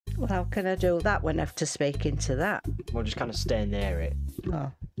Well, how can I do that when I have to speak into that? We'll just kind of stay near it.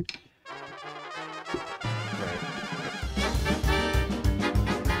 Oh.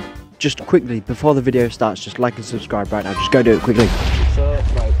 Just quickly, before the video starts, just like and subscribe right now. Just go do it quickly. So,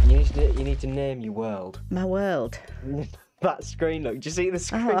 right, you need to name your world. My world. That screen, look. Do you see the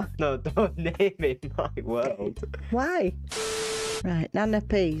screen? Oh. No, don't name it my world. Why? Right, Nana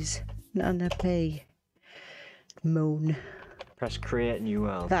P's. Nana P. Moon. Press create new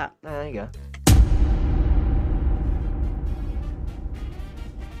world. That. Ah, there you go.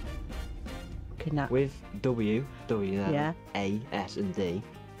 Looking at With W then. Yeah. A, S and D.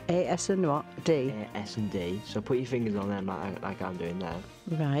 A, S and what? D. A, S and D. So put your fingers on them like I'm doing there.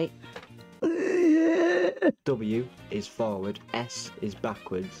 Right. W is forward, S is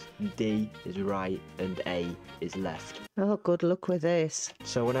backwards, D is right, and A is left. Oh, good luck with this.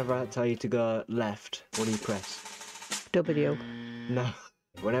 So whenever I tell you to go left, what do you press? W. No.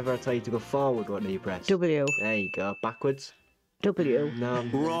 Whenever I tell you to go forward, what do you press? W. There you go. Backwards? W. No.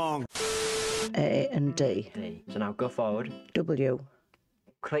 Wrong. A and D. D. So now go forward. W.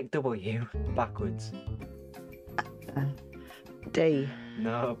 Click W. Backwards. D.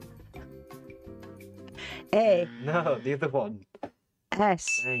 No. A. No, the other one. S.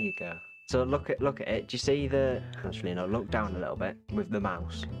 There you go. So look at it. Do you see the? Actually, no. Look down a little bit with the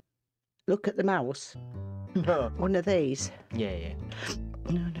mouse. Look at the mouse. No. One of these. Yeah.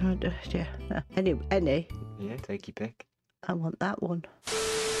 No, yeah. Any. Yeah. Take your pick. I want that one.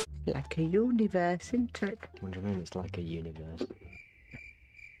 Like a universe, isn't it? What do you mean it's like a universe?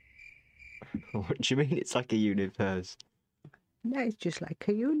 What do you mean it's like a universe? No, it's just like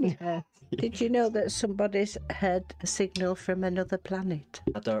a universe. Did you know that somebody's heard a signal from another planet?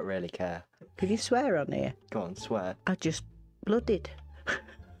 I don't really care. Can you swear on here? Go on, swear. I just blooded.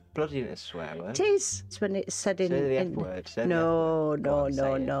 Bloody is a swear word. It is. It's when it's said Say in. the F in... word. Say the F No, word. Go no, on, say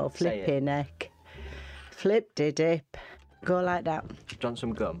no, it. no. Say Flipping neck. Flip de dip. Go like that. Do you want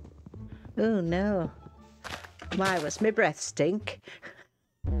some gum? Oh no. Why was my breath stink?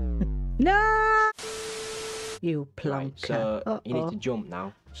 No! You Right, plonker. so you need to jump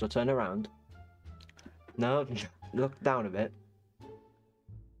now. So turn around. No, look down a bit.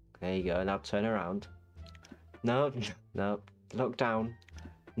 There you go. Now turn around. No, look down.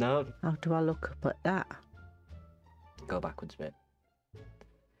 No, How do I look up at that? go backwards a bit.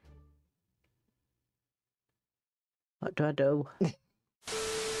 What do I do?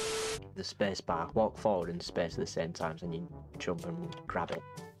 The space bar. Walk forward and space at the same time, and you jump and grab it.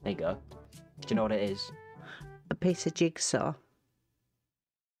 There you go. Do you know what it is? A piece of jigsaw.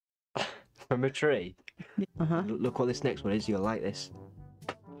 From a tree. Uh-huh. Look what this next one is. You'll like this.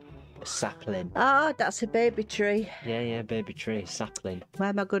 A sapling. Ah, that's a baby tree. Yeah, baby tree. Sapling. Where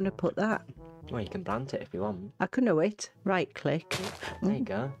am I going to put that? Well, you can plant it if you want. I can know it. Right click. There you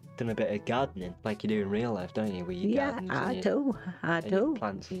go. Done a bit of gardening, like you do in real life, don't you? With your Yeah, gardens I and your, do. I and your do.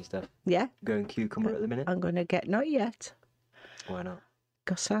 plants and stuff. Yeah, Going cucumber at the minute. I'm going to get, not yet, Why not?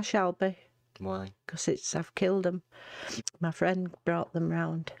 because I shall be. Why? Because I've killed them. My friend brought them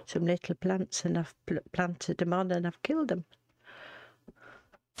round, some little plants, and I've planted them on and I've killed them.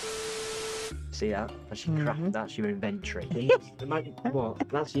 See that? That's your craft. That's your inventory. What?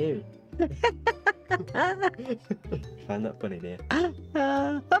 That's you. Find that funny, dear.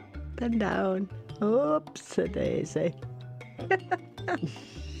 Up and down. Oops, a daisy.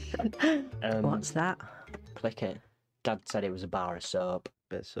 What's that? Click it. Dad said it was a bar of soap.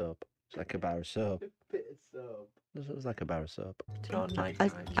 Bit of soap. It's like a bar of soap. Bit of soap. This looks like a bar of soap. Do you know what night I-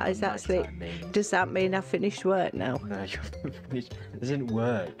 time? I- actually- Does that mean I finished work now? No, you haven't finished. This isn't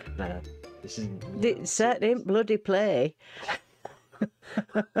work. No, this isn't. It certainly ain't bloody play.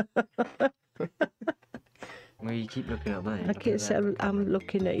 Well, you keep looking at me. Like it's, I'm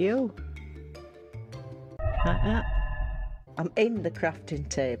looking at you. Like that. I'm in the crafting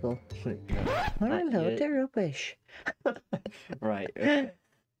table. What a load of rubbish. Right. Okay.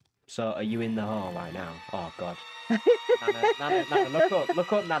 So, are you in the hall right now? Oh God. Nana,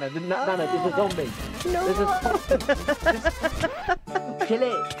 look up, Nana. Nana, there's a zombie. No! Kill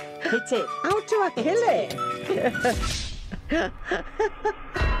it. Hit it. How do I kill it?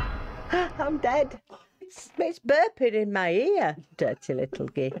 I'm dead. It's burping in my ear, dirty little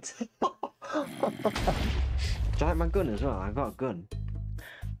git. Do you like my gun as well? I've got a gun.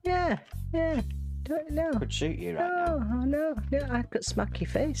 Yeah. Don't know. Could shoot you right now. Oh, no. I could smack your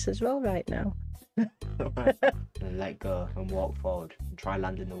face as well right now. Right. And let go and walk forward and try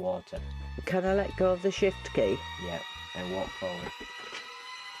land in the water. Can I let go of the shift key? Yeah. And walk forward.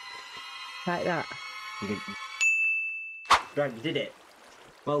 Like that? You can... Right, you did it.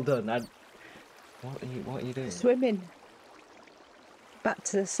 Well done. What are you doing? Swimming. back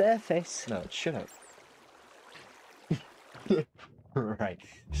to the surface. No, shut up. Right.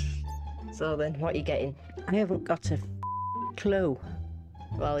 So then, what are you getting? I haven't got a clue.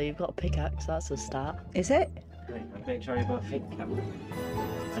 Well, you've got a pickaxe, that's a start. Is it? Right, I'll make sure you both think. I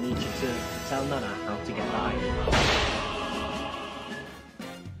need you to tell Nana how to get by.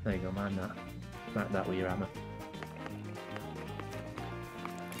 There you go, man. Mark that with your hammer.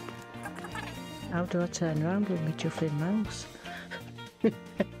 How do I turn around with my chuffing mouse?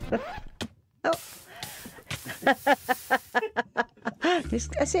 Oh!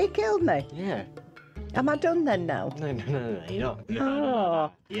 Has he killed me? Yeah. Am I done then now? No, you're not. No,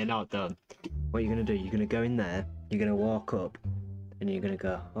 Oh. You're not done. What you're gonna do? You're gonna go in there. You're gonna walk up, and you're gonna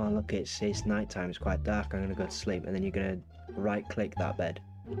go. Oh, look, it's night time. It's quite dark. I'm gonna go to sleep, and then you're gonna right-click that bed.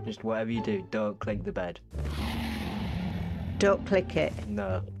 Just whatever you do, don't click the bed. Don't click it.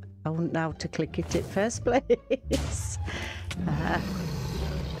 No. I wouldn't know how to click it in first place.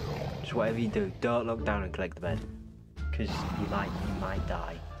 Just whatever you do, don't look down and click the bed, because you might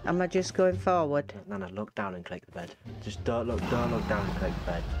die. Am I just going forward? Nana, look down and click the bed. Just don't look down and click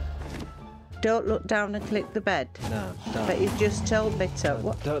the bed. Don't look down and click the bed. No, don't. But you've just told me to.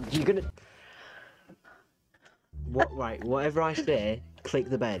 What? You're gonna. What? Right. Whatever I say, click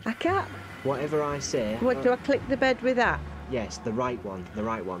the bed. I can't. Whatever I say. What do I click the bed with that? Yes, the right one. The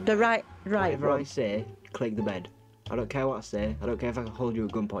right one. The right Whatever I one. say, click the bed. I don't care what I say. I don't care if I can hold you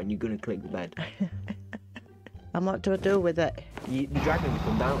at gunpoint. You're gonna click the bed. And what do I do with it? The dragons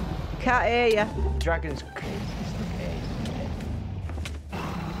come down. Can't hear you. The dragons. Okay.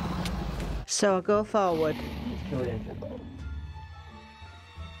 So I go forward.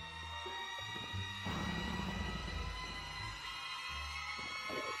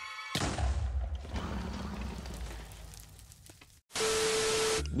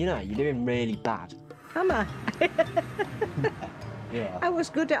 You know, you're doing really bad. Am I? Yeah. I was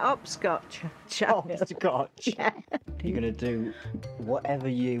good at hopscotch. Oh, Scotch. Yeah. You're gonna do whatever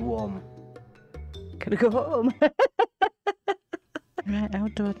you want. Can I go home? Right, how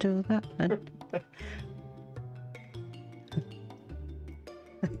do I do that then?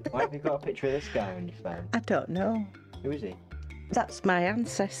 Why have you got a picture of this guy on your phone? I don't know. Who is he? That's my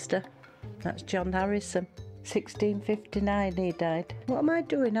ancestor. That's John Harrison. 1659 he died. What am I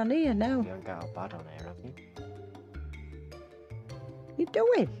doing on here now? You haven't got a bad on here, have you? You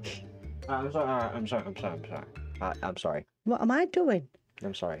doing? I'm sorry. I'm sorry. What am I doing?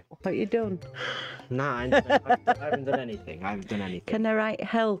 I'm sorry. What you done? Nah, I haven't done anything. I haven't done anything. Can I write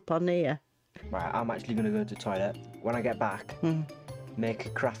help on here? Right, I'm actually gonna go to the toilet. When I get back, Hmm. make a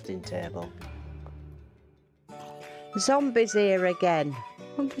crafting table. Zombies here again.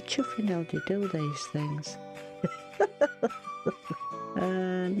 What the chuffing hell do you do these things?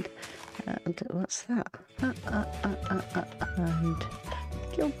 and what's that? And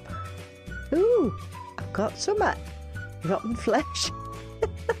jump. Ooh, I've got some rotten flesh.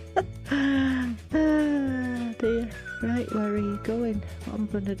 Ah, dear. Right, where are you going? What am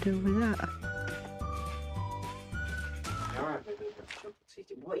I going to do with that?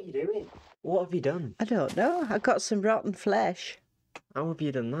 What are you doing? What have you done? I don't know. I got some rotten flesh. How have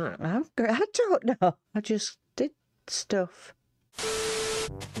you done that? I don't know. I just did stuff.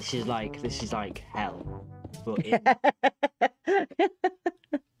 This is like hell. But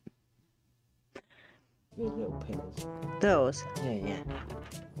those little pillars. Those? Yeah.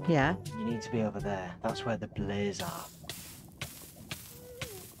 Yeah. You need to be over there. That's where the blaze are.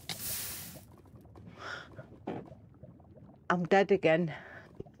 I'm dead again.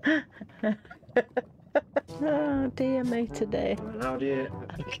 Oh dear me today. How do you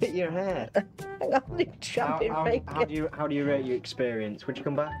get your hair? I'm trapping How do you rate your experience? Would you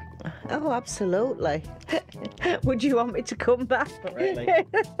come back? Oh, absolutely. Would you want me to come back? Not really.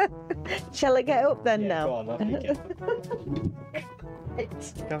 Shall I get up then now? Go on, off you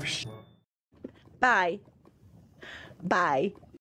go. Bye. Bye.